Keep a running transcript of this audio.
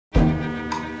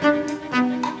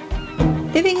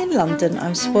Living in London,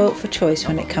 I'm spoilt for choice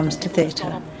when it comes to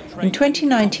theatre. In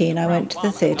 2019, I went to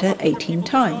the theatre 18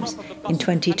 times. In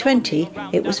 2020,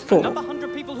 it was 4.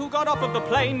 Who got off of the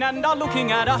plane and are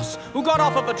looking at us, who got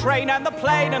off of the train and the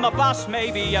plane and the bus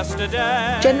maybe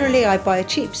yesterday. Generally I buy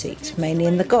cheap seats, mainly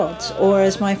in the gods, or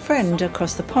as my friend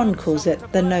across the pond calls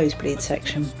it, the nosebleed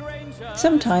section.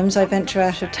 Sometimes I venture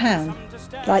out of town,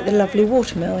 like the lovely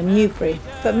Watermill in Newbury,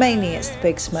 but mainly it's the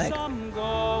Big Smoke.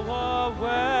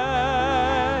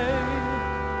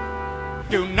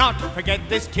 Do not forget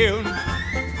this tune.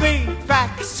 Be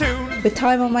back soon. With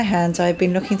time on my hands, I have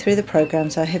been looking through the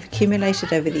programmes I have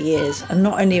accumulated over the years and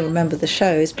not only remember the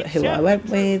shows, but who I went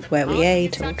with, where we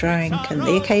ate or drank, and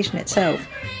the occasion itself.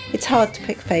 It's hard to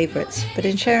pick favourites, but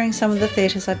in sharing some of the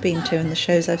theatres I've been to and the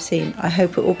shows I've seen, I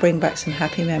hope it will bring back some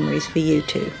happy memories for you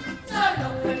too.